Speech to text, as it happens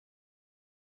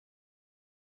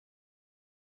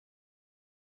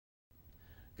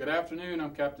Good afternoon,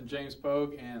 I'm Captain James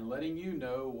Pogue, and letting you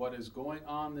know what is going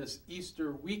on this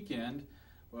Easter weekend.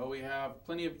 Well, we have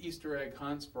plenty of Easter egg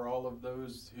hunts for all of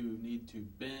those who need to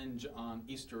binge on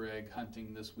Easter egg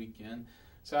hunting this weekend.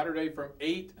 Saturday from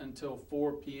 8 until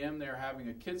 4 p.m. they're having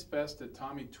a Kidsfest at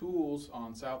Toomey Tools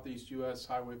on Southeast U.S.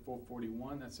 Highway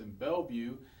 441. That's in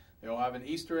Belleview. They'll have an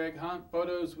Easter egg hunt,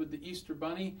 photos with the Easter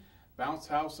Bunny, bounce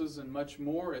houses, and much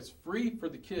more. It's free for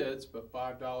the kids, but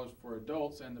 $5 for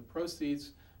adults, and the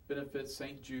proceeds benefit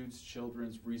St. Jude's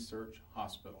Children's Research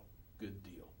Hospital. Good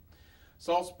deal.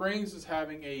 Salt Springs is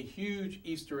having a huge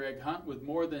Easter egg hunt with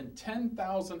more than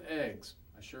 10,000 eggs.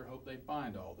 I sure hope they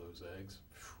find all those eggs.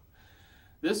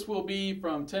 This will be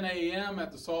from 10 a.m.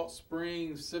 at the Salt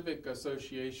Springs Civic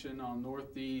Association on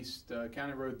Northeast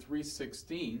County Road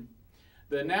 316.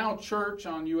 The Now Church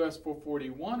on US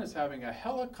 441 is having a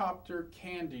helicopter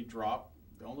candy drop,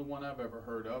 the only one I've ever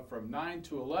heard of, from 9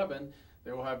 to 11.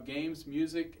 They will have games,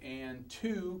 music, and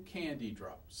 2 candy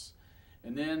drops.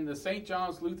 And then the St.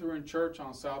 John's Lutheran Church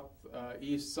on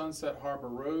Southeast Sunset Harbor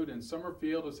Road in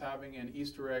Summerfield is having an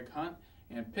Easter egg hunt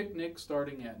and picnic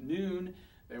starting at noon.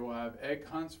 They will have egg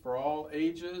hunts for all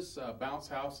ages, bounce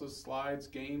houses, slides,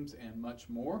 games, and much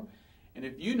more. And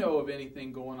if you know of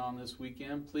anything going on this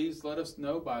weekend, please let us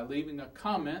know by leaving a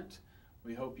comment.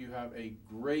 We hope you have a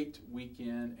great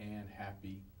weekend and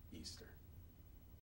happy Easter.